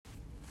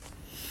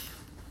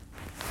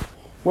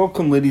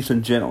Welcome, ladies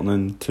and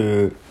gentlemen,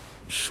 to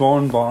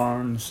Sean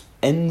Barnes'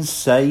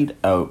 Inside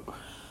Out.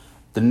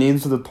 The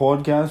names of the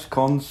podcast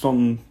comes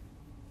from,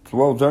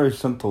 very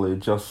simply,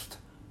 just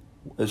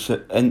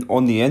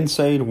on the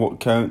inside what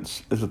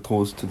counts as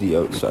opposed to the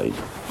outside.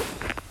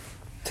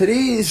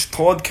 Today's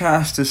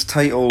podcast is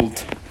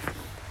titled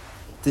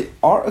 "The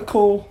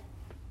Article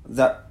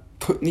That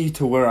Put Me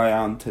to Where I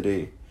Am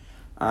Today,"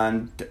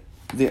 and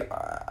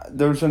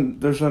there's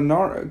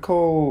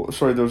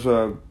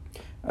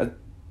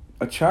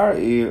a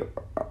charity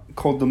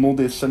called the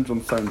Mobius Syndrome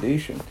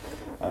Foundation,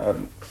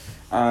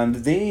 and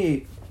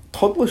they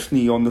published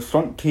me on the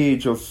front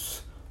page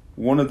of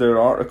one of their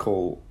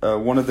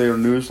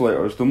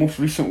newsletters, the most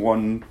recent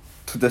one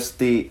to this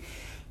date,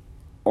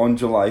 on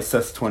July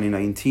 5th,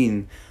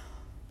 2019.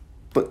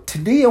 But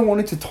today I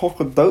wanted to talk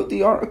about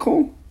the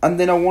article, and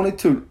then I wanted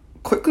to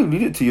quickly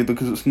read it to you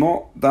because it's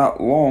not that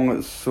long.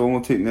 It's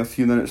only taking me a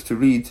few minutes to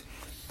read.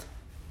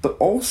 But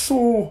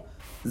also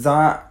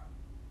that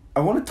I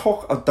want to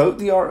talk about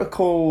the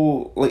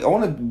article. I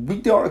want to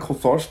read the article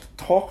first,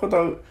 talk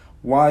about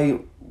why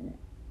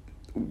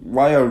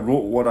I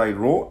wrote what I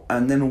wrote,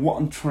 and then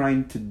what I'm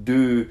trying to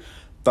do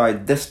by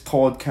this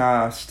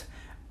podcast,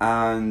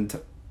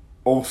 and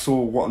also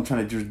what I'm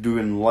trying to just do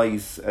in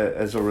life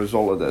as a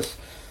result of this.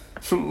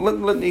 So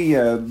let me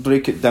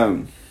break it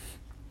down.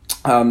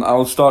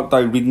 I'll start by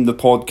reading the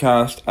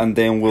podcast, and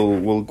then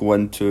we'll go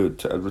into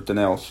everything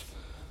else.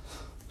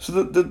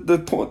 So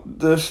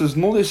this is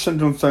Mobius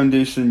Syndrome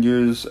Foundation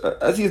News.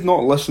 If you've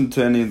not listened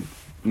to any of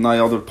my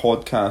other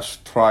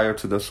podcasts prior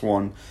to this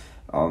one,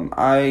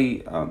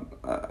 I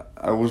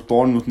was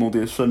born with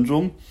Mobius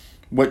Syndrome,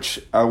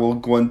 which I will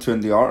go into in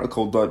the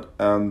article. But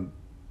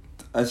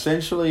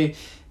essentially,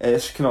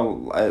 it's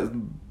kind of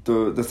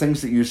the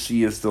things that you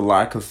see is the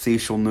lack of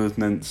facial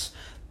movements,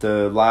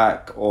 the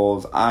lack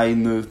of eye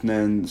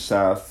movements,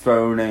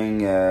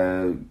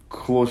 frowning,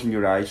 closing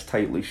your eyes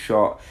tightly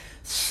shut,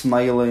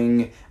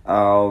 smiling,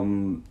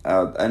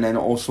 and then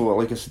also,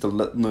 like I said, the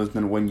lip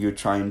movement when you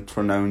try and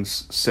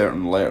pronounce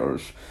certain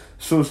letters.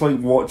 So it's like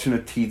watching a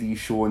TV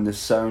show and the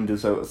sound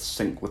is out of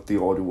sync with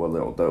the audio a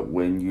little bit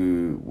when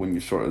you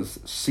sort of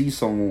see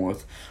someone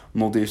with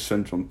Mobius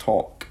syndrome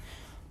talk.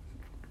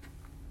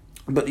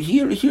 But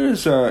here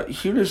is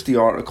the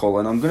article,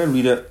 and I'm going to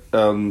read it.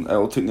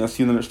 It'll take me a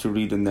few minutes to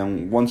read, and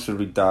then once I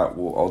read that,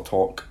 I'll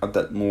talk a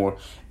bit more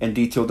in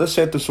detail. This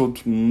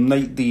episode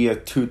might be a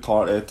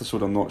two-part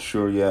episode, I'm not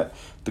sure yet,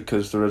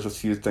 because there is a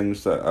few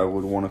things that I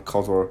would want to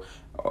cover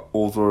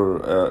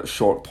over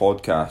short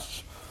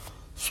podcasts.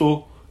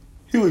 So,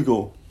 here we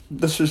go.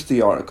 This is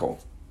the article.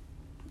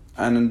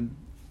 And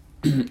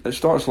it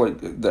starts like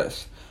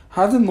this.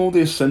 Having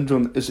Mobius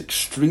syndrome is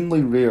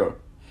extremely rare.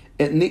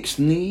 It makes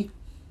me.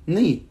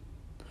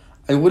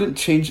 I wouldn't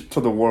change it for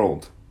the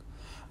world.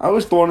 I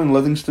was born in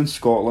Livingston,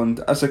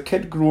 Scotland. As a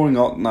kid growing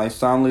up, my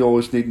family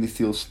always made me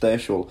feel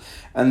special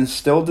and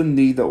instilled in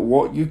me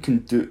that you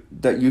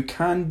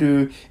can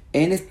do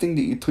anything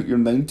that you put your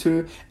mind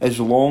to as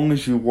long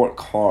as you work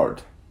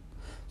hard.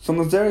 From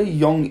a very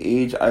young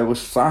age, I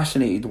was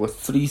fascinated with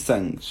three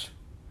things: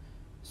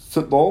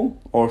 football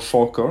or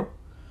soccer,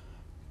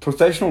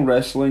 professional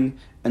wrestling,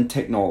 and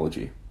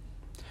technology.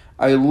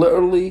 I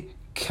literally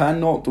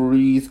cannot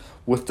breathe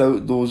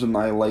without those in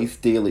my life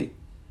daily.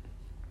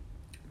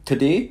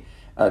 Today,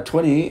 at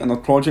 28, I'm a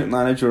project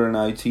manager in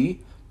IT,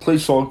 play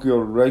soccer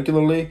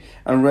regularly,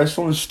 and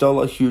wrestling is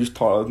still a huge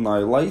part of my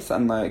life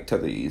and my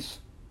activities.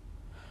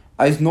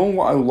 I've known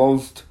what I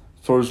loved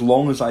for as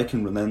long as I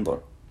can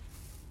remember.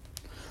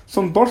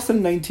 From birth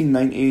in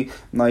 1990,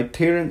 my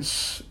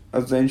parents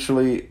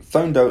eventually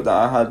found out that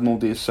I had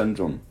Mobius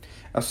syndrome,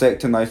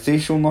 affecting my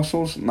facial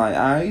muscles, my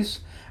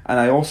eyes, and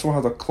I also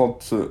had a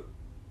club foot.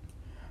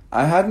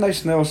 I had my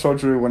Snell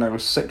surgery when I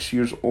was 6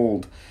 years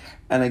old,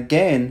 and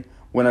again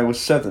when I was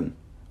 7,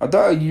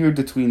 about a year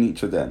between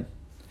each of them.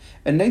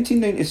 In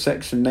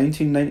 1996 and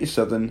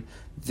 1997,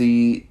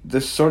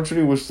 the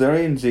surgery was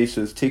very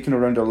invasive, taking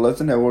around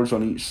 11 hours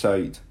on each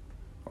side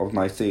of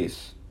my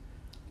face.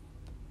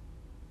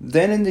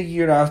 Then in the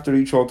year after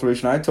each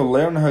operation, I had to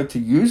learn how to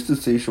use the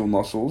facial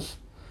muscles.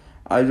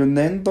 I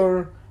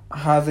remember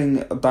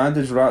having a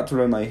bandage wrapped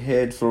around my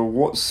head for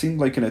what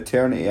seemed like an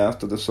eternity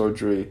after the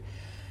surgery,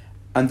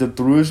 and the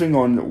bruising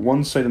on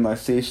one side of my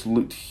face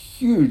looked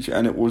huge,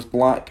 and it was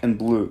black and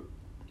blue.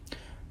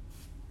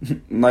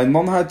 My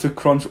mum had to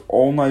crunch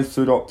all my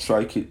food up so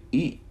I could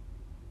eat,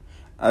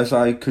 as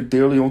I could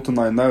barely open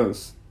my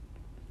mouth.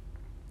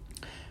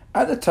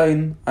 At the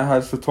time, I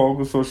had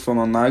photographers from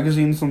a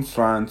magazine from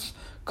France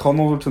come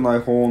over to my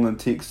home and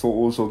take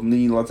photos of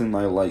me living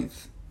my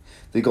life.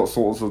 They got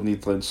photos of me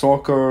playing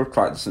soccer,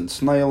 practicing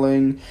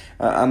smiling,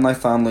 and my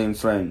family and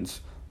friends.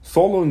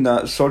 Following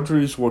that,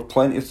 surgeries were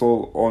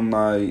plentiful on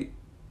my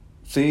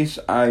face,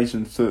 eyes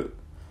and foot,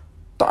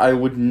 but I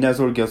would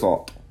never give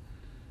up.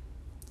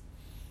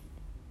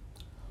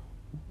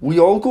 We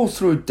all go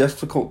through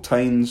difficult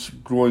times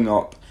growing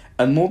up,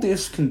 and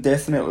Mobius can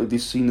definitely be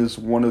seen as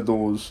one of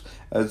those,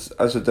 as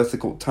a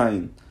difficult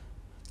time.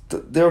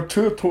 There are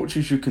two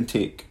approaches you can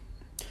take.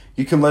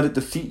 You can let it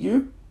defeat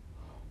you,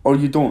 or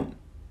you don't.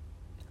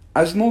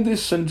 As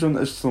Nodus syndrome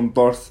is from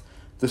birth,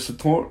 the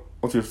support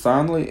of your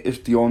family is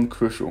beyond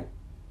crucial.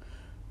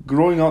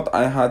 Growing up,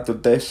 I had the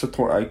best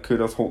support I could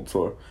have hoped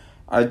for.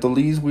 I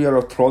believe we are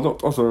a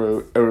product of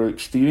our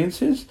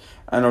experiences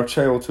and our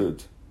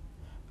childhood,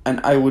 and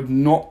I would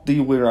not be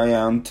where I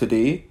am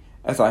today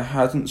if I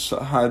hadn't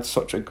had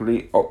such a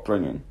great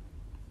upbringing.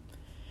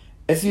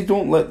 If you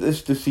don't let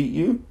this defeat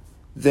you,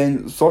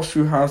 then thus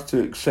you have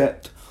to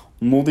accept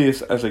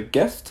Modius as a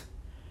gift,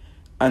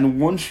 and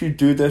once you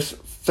do this,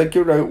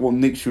 figure out what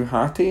makes you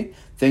happy,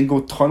 then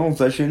go tunnel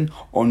vision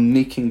on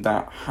making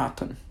that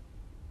happen.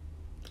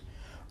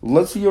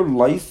 Live your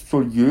life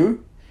for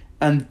you,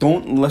 and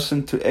don't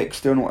listen to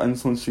external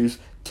influences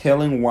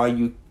telling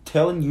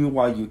you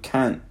why you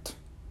can't.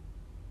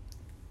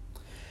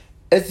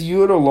 If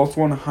you or a loved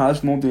one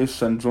has Modius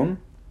syndrome,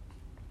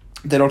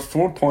 there are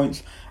 4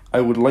 points I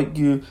would like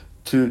you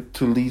to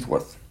lead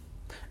with.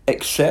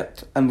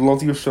 Accept and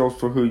love yourself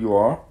for who you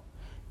are.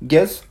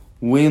 Give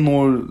way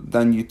more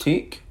than you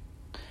take,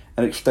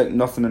 and expect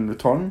nothing in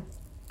return.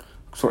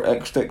 So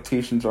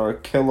expectations are a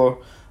killer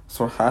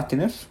for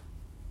happiness.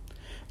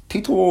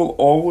 People will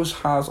always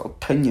have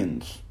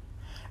opinions,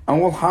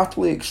 and will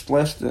happily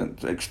express them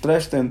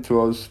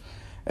to us,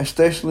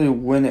 especially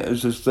when it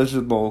is as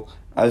visible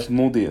as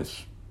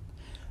Modius.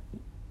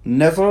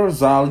 Never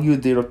value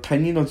their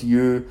opinion of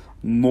you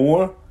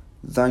more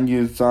than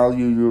you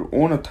value your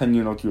own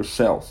opinion of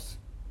yourself.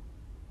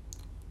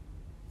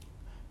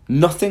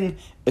 Nothing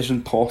is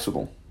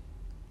impossible.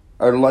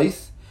 Our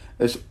life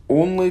is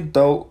only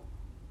built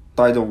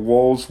by the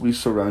walls we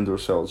surround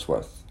ourselves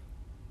with.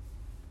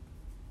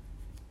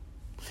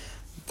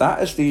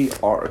 That is the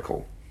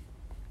article.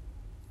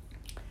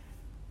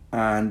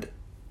 And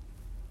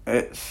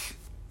it's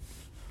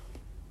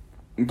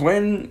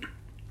when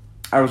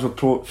I was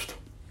approached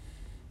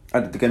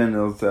at the beginning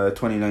of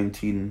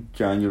 2019,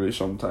 January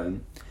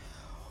sometime,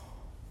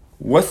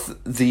 with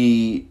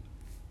the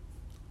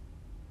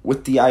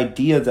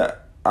idea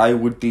that I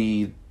would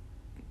be,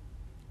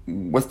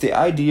 with the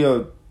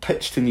idea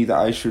pitched to me that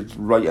I should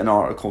write an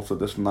article for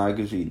this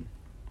magazine.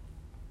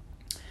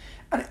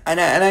 And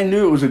I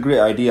knew it was a great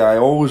idea. I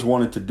always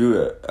wanted to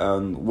do it.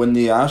 And when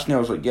they asked me, I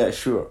was like, yeah,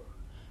 sure.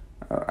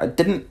 I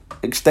didn't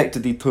expect to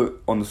be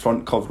put on the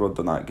front cover of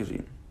the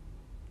magazine.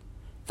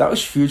 That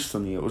was huge for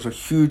me. It was a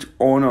huge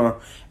honour.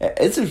 It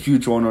is a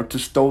huge honour to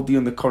still be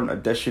in the current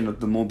edition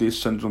of the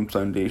Modius Syndrome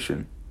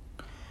Foundation.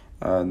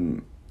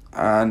 And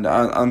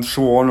I'm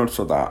so honoured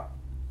for that.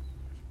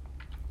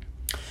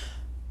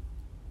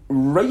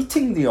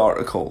 Writing the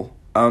article,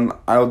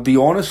 I'll be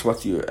honest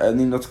with you, I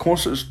mean, of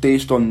course it's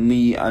based on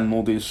me and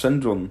Modius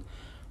Syndrome,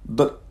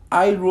 but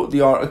I wrote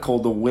the article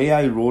the way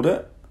I wrote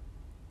it,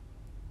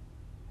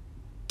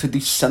 to be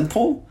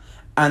simple,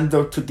 and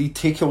there to be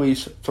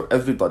takeaways for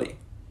everybody.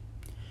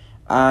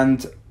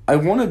 And I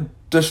want to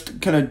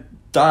just kind of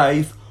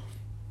dive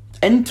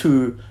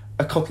into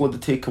a couple of the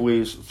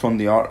takeaways from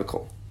the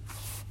article.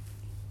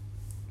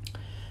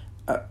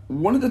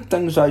 One of the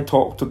things I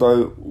talked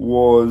about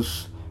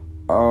was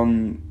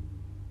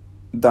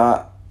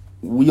that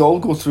we all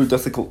go through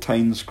difficult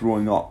times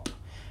growing up,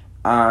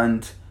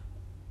 and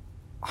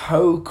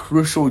how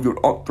crucial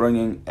your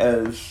upbringing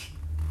is,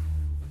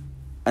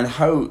 and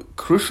how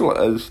crucial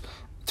it is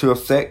to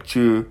affect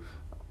you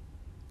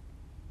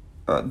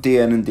day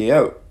in and day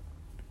out.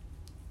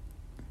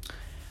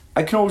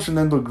 I can always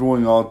remember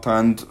growing up,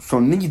 and for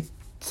me,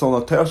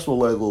 on a personal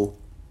level,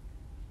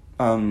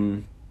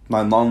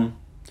 my mum,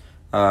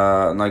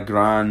 my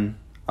gran,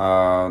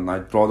 my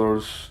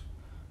brothers,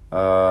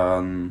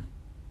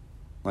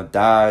 my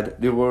dad,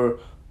 they were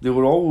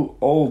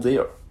all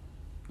there.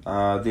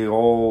 They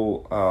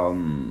all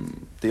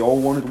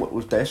wanted what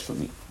was best for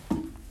me,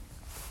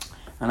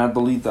 and I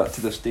believe that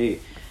to this day.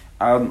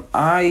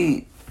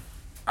 I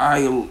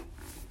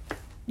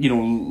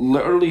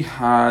literally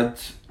had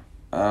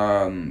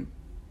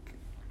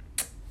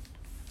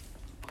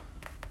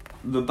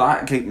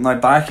my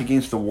back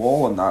against the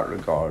wall in that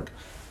regard.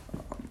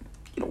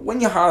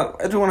 When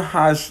everyone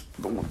has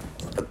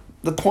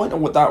the point of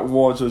what that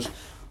was is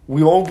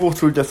we all go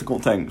through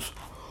difficult things.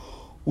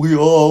 We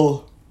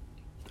all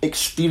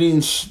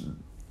experience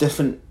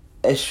different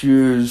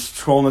issues,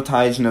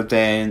 traumatizing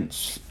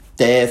events,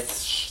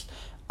 deaths,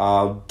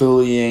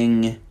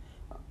 bullying,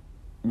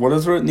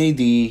 whatever it may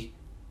be.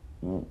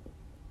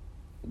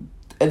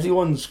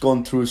 Everyone's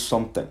gone through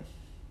something.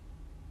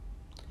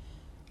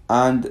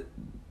 And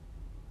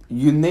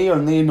you may or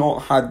may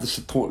not had the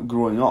support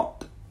growing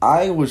up.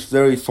 I was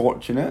very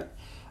fortunate,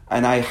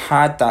 and I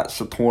had that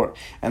support,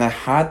 and I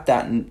had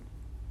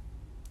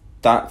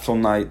that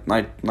from my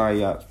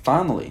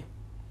family.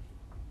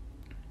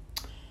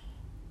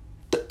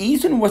 But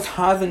even with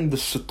having the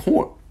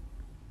support,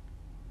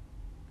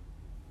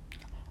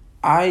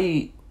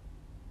 I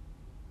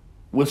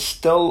was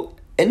still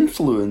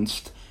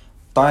influenced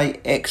by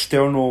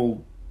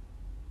external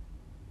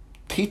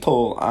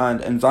people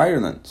and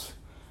environments.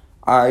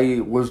 I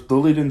was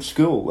bullied in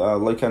school,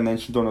 like I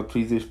mentioned on a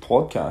previous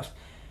podcast,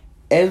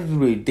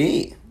 every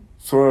day.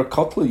 for a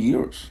couple of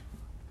years.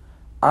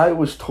 I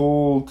was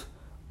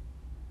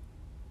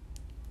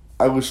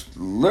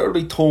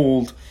literally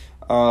told,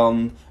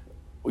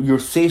 your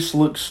face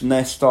looks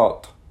messed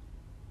up.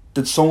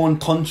 Did someone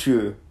punch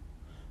you?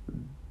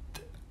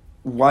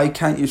 Why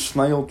can't you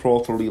smile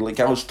properly? Like,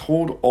 I was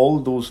told all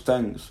of those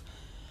things.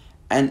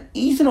 And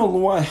even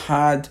although I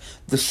had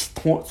the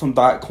support from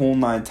back home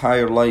my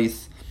entire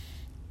life,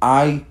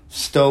 I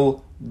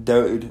still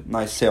doubted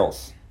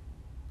myself.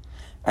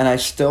 And I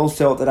still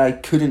felt that I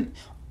couldn't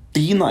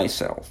be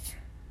myself.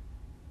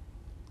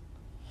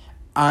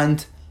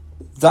 And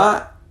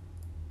that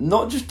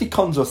not just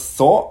becomes a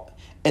thought,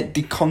 it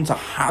becomes a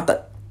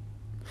habit.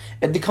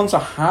 It becomes a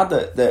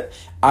habit that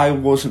I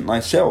wasn't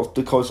myself,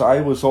 because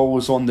I was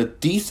always on the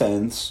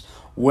defense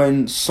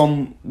when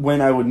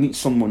I would meet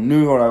someone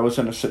new or I was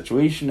in a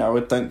situation. I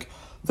would think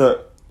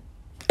that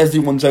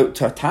everyone's out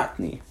to attack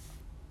me.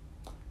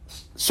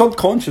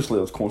 Subconsciously,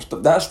 of course,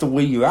 but that's the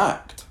way you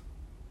act.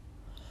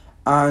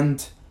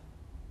 And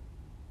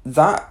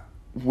that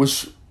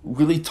was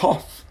really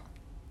tough.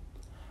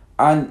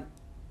 And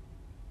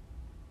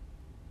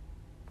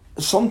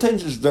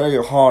sometimes it's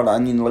very hard. I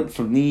mean, like,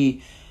 for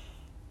me,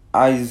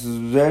 I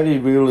very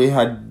rarely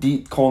had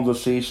deep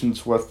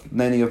conversations with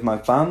many of my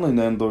family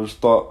members,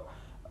 but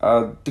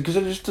because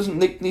it just doesn't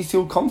make me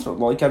feel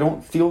comfortable. Like, I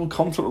don't feel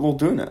comfortable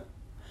doing it.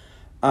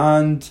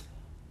 And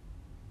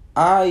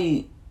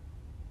I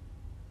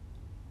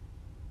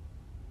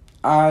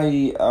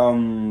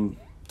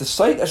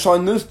decided, so I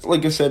moved,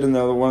 like I said in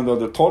one of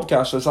the other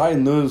podcasts, as I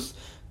moved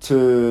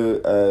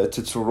to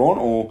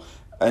Toronto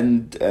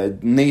in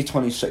May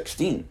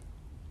 2016.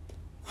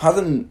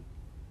 Hadn't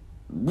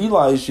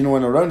realised, in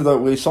a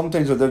roundabout way,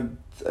 sometimes I did,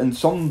 in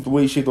some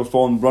way, shape or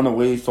form, run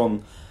away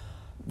from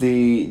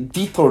the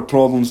deeper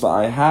problems that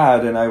I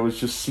had, and I was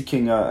just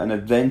seeking an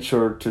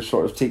adventure to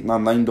sort of take my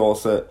mind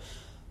off it,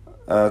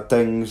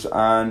 things.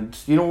 And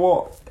you know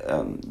what?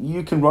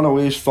 You can run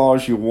away as far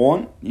as you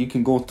want. You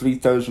can go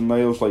 3,000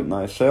 miles like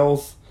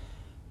myself,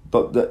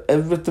 but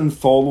everything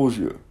follows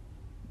you.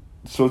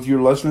 So if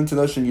you're listening to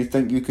this and you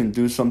think you can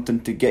do something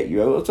to get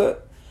you out of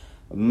it,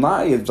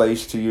 my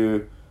advice to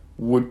you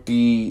would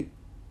be,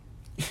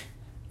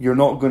 you're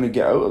not going to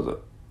get out of it.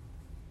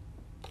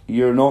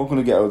 You're not going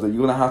to get out of it.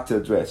 You're going to have to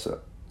address it.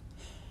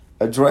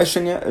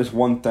 Addressing it is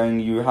one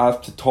thing. You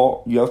have to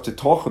talk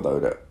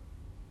about it.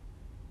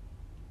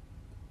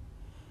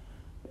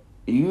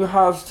 You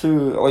have to,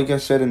 like I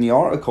said in the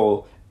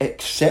article,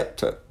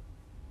 accept it.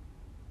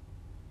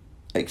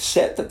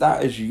 Accept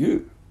that is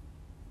you.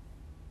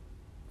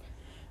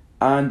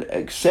 And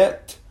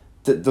accept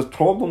that the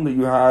problem that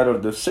you had, or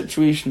the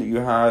situation that you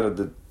had, or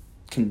the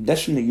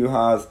condition that you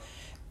have,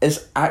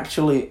 is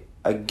actually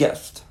a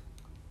gift.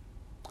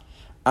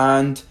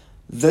 And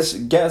this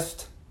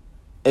gift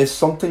is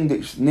something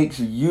that makes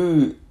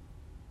you,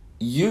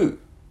 you.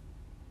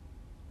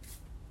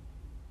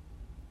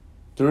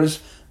 There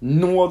is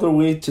no other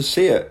way to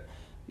say it.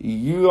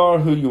 You are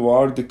who you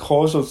are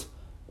because of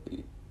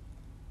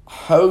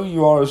how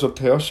you are as a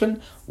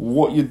person,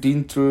 what you've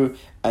been through,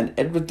 and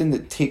everything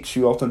that takes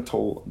you up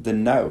until the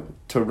now,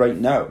 to right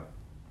now.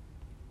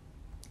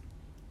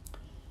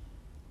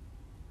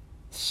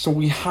 So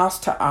we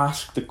have to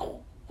ask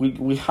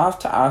we have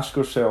to ask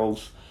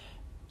ourselves,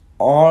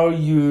 are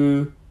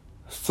you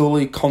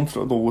fully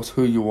comfortable with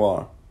who you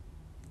are?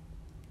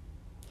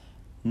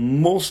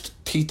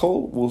 Most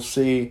people will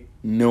say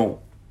no.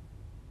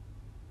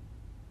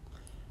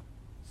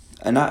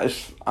 And that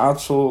is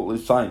absolutely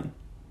fine.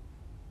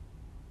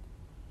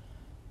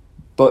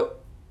 But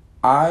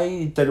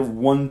I did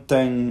one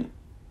thing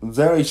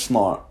very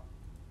smart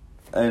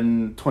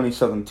in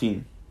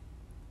 2017.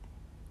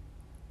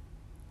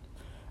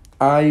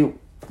 I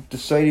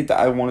decided that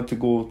I wanted to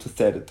go to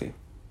therapy.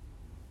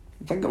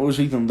 I think it was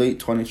even late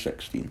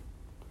 2016.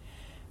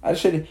 I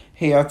said,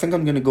 hey, I think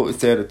I'm going to go to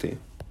therapy.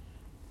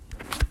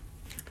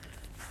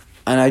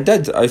 And I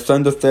did. I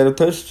found a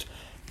therapist,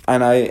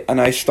 and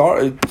I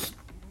started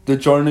the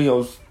journey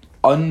of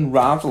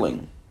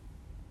unraveling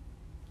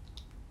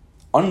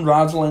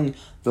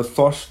the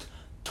first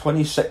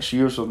 26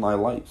 years of my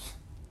life.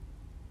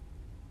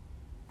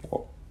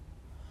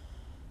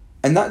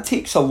 And that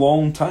takes a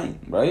long time,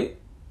 right?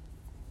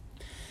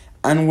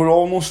 And we're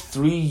almost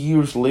 3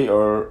 years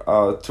later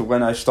to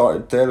when I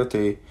started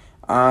therapy,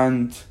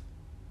 and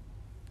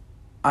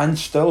I'm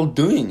still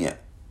doing it.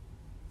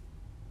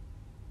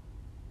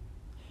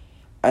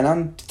 And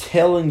I'm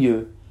telling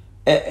you,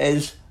 it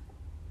is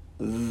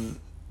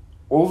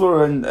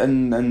over in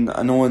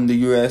I know in the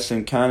US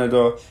and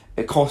Canada,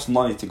 it costs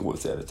money to go to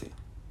therapy,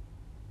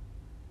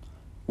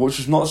 which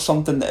is not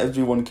something that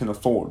everyone can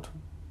afford.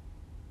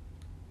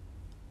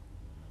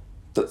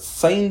 But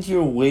find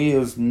your way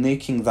of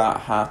making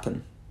that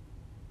happen.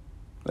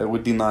 That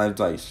would be my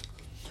advice.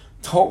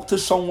 Talk to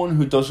someone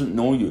who doesn't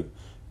know you.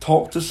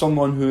 Talk to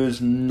someone who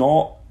is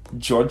not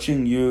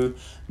judging you,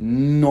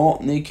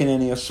 not making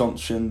any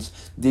assumptions.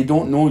 They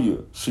don't know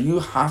you, so you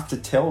have to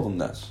tell them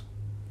this.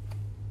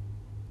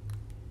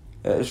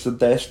 It is the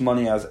best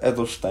money I've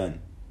ever spent.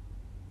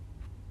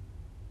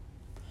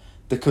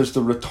 because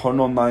the return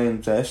on my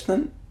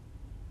investment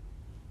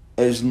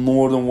is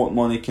more than what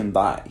money can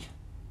buy.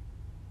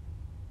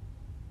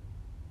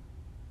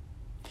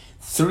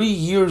 3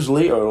 years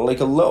later, like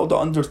a little bit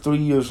under 3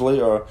 years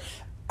later,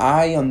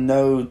 I am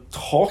now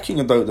talking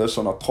about this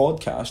on a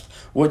podcast,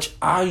 which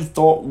I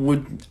thought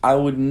I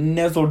would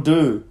never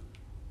do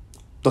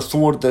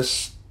before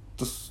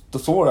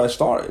before I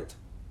started.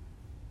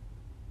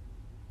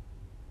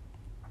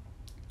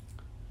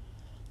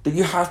 That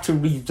you have to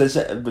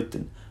revisit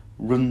everything,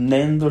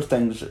 remember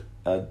things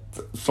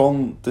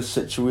from the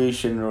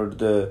situation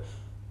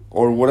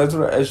or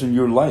whatever it is in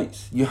your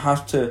life. You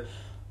have to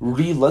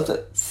relive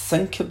it,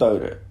 think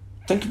about it,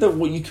 think about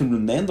what you can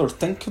remember,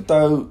 think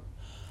about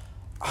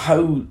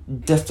how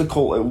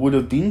difficult it would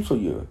have been for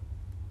you,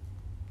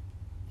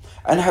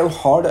 and how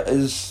hard it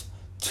is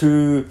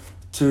to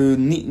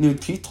meet new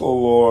people,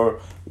 or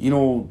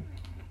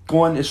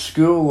go into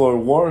school or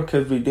work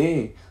every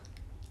day.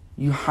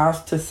 You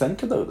have to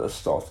think about this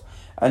stuff.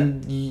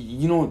 And,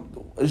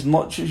 as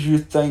much as you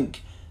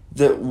think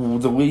that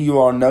the way you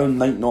are now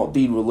might not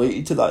be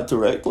related to that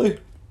directly,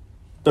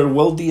 there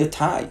will be a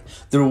tie.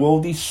 There will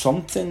be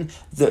something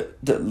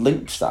that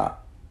links that.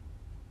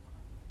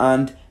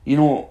 And,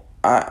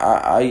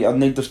 I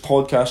made this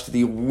podcast to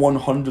be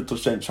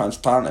 100%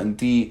 transparent and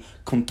be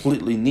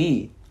completely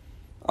me.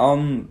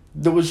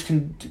 There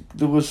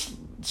was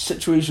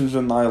situations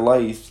in my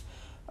life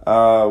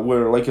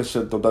where, like I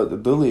said about the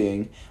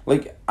bullying,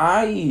 like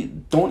I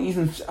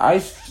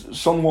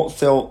somewhat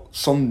felt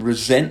some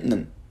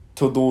resentment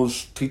to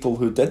those people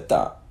who did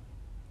that.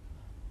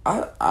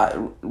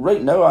 I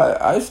right now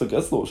I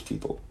forgive those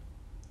people.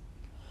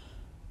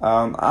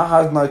 I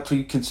had my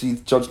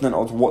preconceived judgment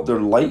of what they're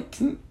like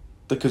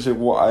because of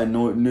what I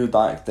knew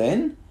back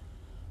then,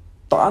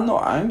 but I'm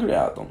not angry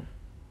at them.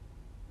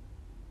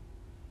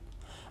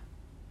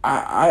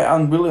 I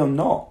really am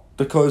not,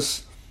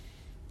 because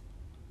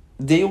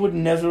they would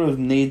never have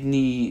made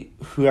me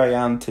who I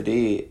am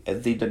today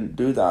if they didn't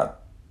do that,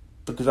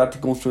 because I had to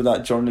go through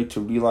that journey to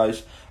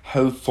realise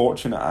how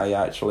fortunate I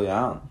actually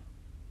am.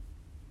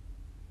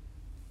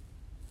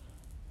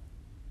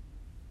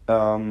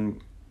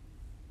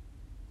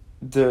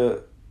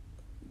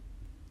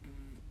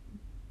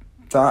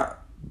 That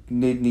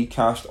made me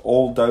cast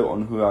all doubt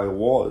on who I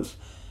was.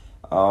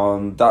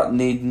 That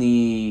made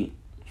me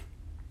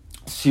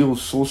feel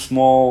so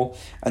small,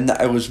 and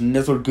that I was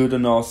never good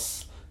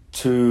enough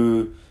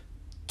to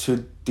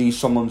be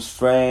someone's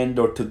friend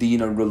or to be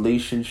in a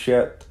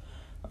relationship.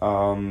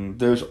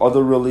 There's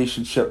other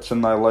relationships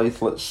in my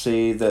life, let's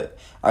say, that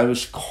I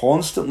was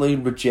constantly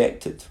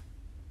rejected.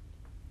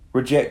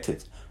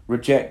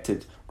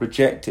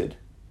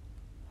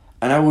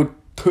 And I would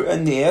put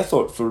in the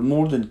effort for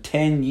more than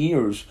 10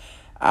 years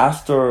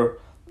after.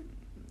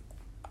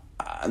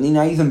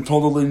 I even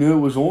probably knew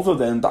it was over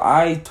then, but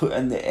I put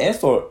in the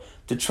effort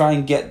to try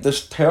and get this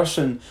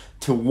person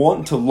to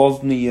want to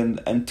love me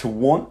and to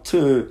want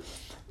to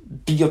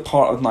be a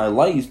part of my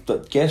life.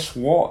 But guess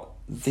what?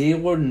 They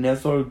were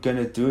never going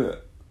to do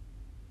it.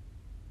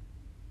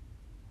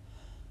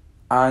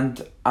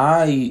 And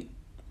I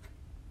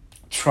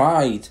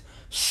tried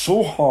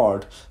so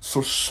hard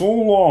for so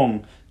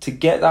long to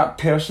get that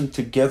person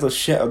to give a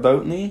shit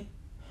about me,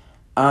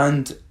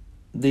 and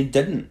they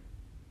didn't.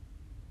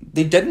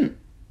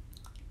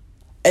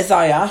 If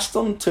I asked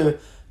them to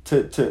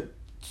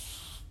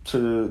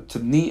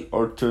meet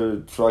or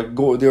to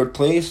go to their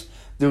place,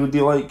 they would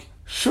be like,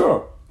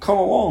 sure, come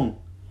along.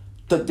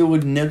 But there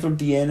would never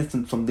be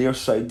anything from their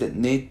side that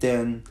made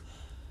them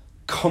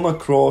come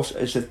across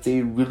as if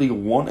they really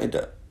wanted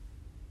it.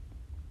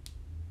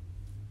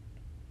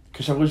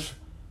 Because I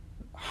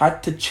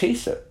had to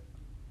chase it.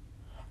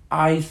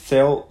 I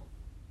felt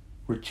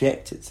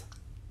rejected.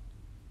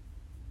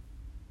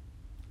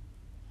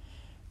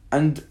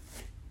 And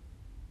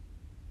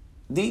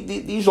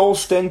these all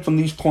stem from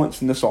these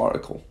points in this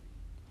article.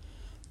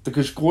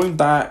 Because going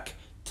back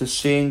to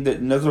saying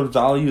that never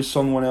value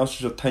someone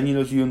else's opinion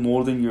of you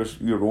more than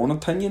your own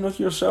opinion of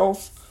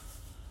yourself,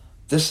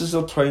 this is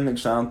a prime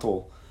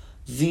example.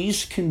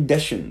 These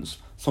conditions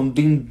from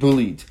being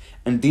bullied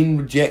and being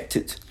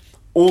rejected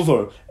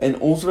over and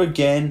over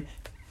again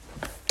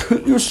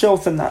put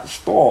yourself in that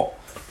spot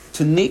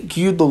to make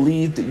you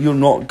believe that you're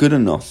not good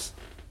enough,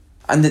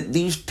 and that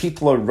these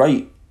people are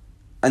right,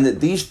 and that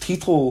these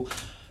people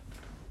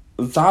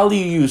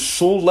value you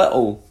so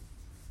little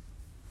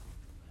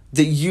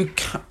that you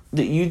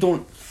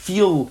don't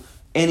feel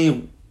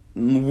any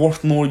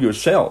worth more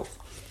yourself.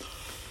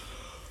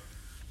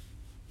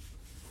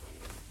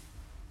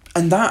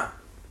 And that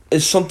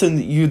is something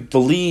that you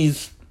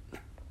believe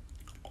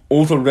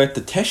over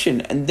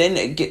repetition, and then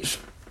it gets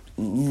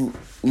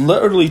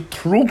literally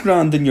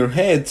programmed in your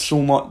head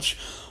so much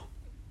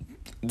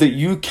that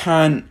you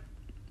can't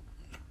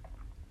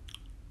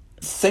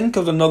think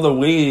of another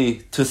way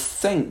to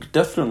think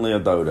differently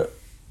about it.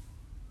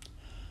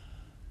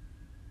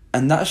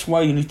 And that's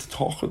why you need to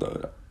talk about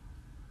it.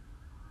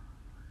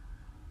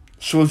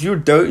 So if you're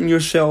doubting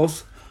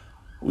yourself,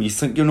 or you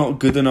think you're not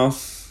good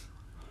enough,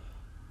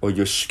 or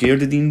you're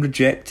scared of being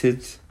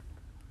rejected,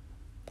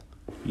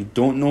 you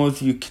don't know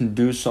if you can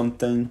do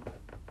something,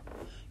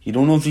 you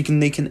don't know if you can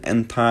make an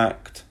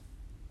impact,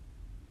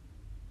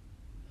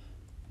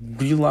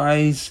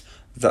 realize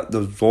that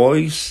the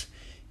voice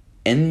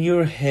in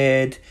your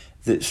head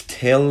that's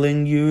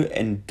telling you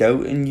and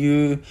doubting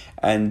you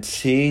and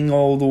saying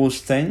all those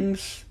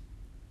things,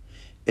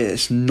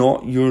 it's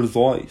not your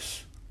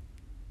voice.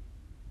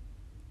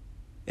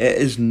 It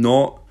is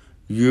not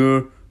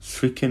your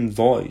freaking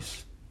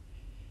voice.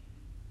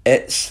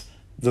 It's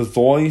the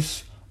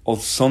voice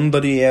of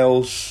somebody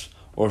else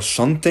or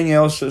something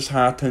else that's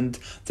happened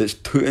that's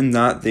putting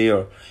that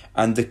there.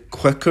 And the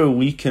quicker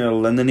we can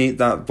eliminate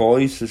that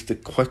voice is the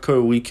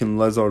quicker we can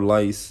live our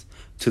life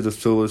to the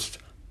fullest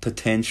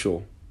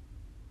potential.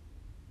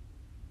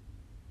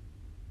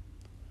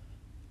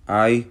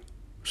 I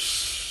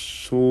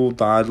so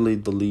badly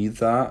believe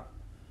that.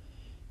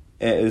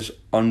 It is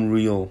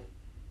unreal.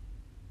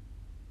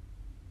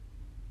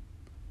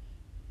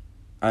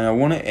 And I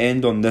want to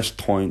end on this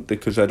point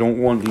because I don't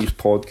want these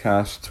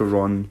podcasts to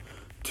run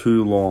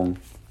too long.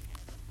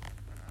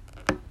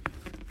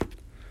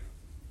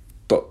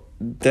 But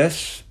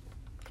this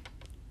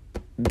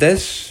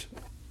is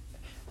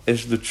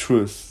the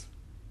truth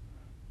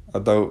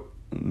about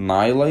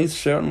my life,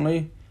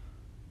 certainly.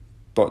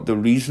 But the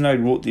reason I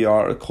wrote the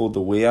article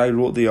the way I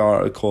wrote the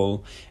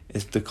article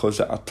is because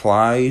it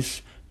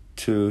applies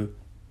to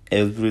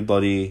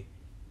everybody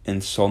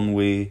in some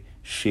way,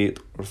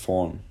 shape or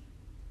form.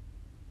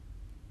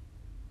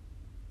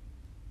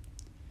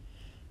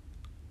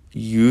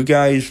 You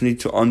guys need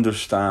to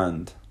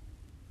understand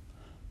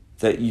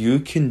that you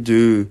can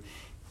do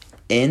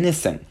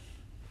anything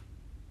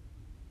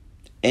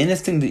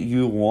that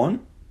you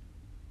want.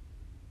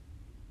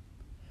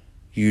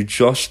 You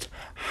just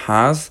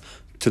have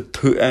to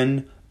put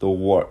in the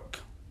work.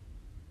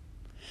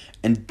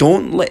 And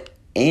don't let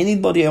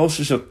anybody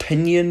else's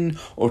opinion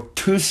or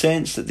 2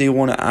 cents that they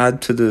want to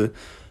add to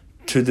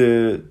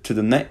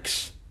the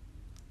mix.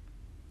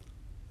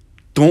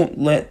 Don't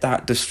let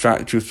that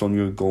distract you from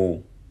your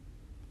goal.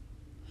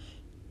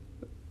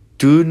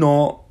 Do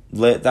not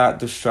let that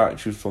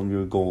distract you from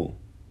your goal.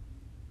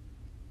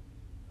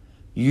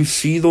 You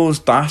see those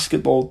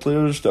basketball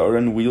players that are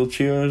in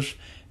wheelchairs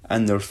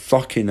and they're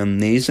fucking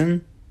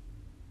amazing.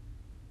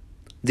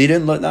 They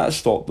didn't let that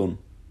stop them.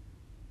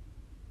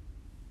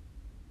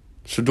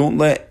 So don't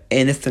let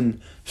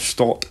anything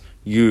stop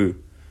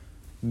you.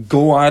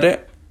 Go at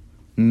it.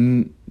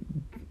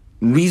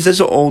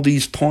 Revisit all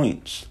these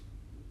points.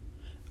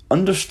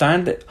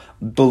 Understand it.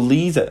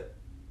 Believe it.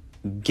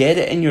 Get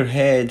it in your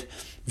head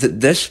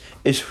that this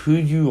is who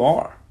you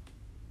are.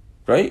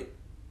 Right?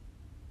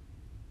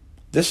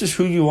 This is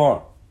who you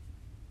are.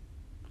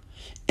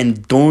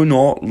 And do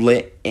not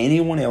let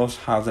anyone else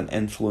have an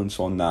influence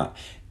on that.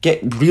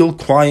 Get real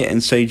quiet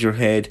inside your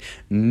head.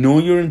 Know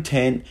your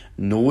intent.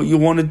 Know what you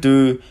want to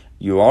do.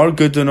 You are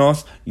good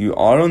enough. You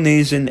are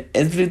amazing.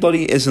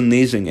 Everybody is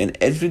amazing. And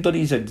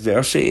everybody's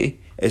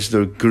adversity is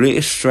their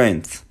greatest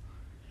strength.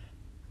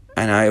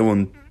 And I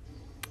am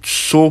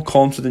so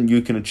confident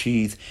you can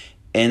achieve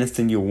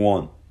anything you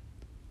want.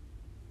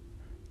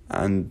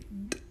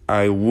 And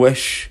I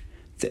wish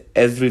that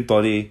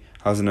everybody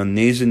has an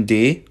amazing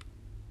day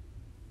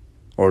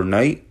or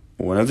night,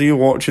 whenever you're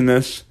watching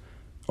this,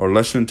 or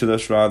listening to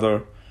this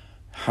rather.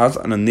 Have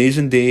an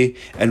amazing day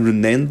and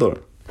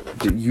remember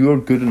that you are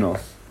good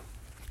enough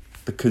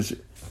because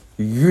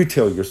you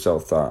tell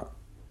yourself that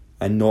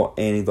and not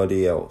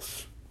anybody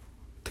else.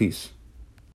 Peace.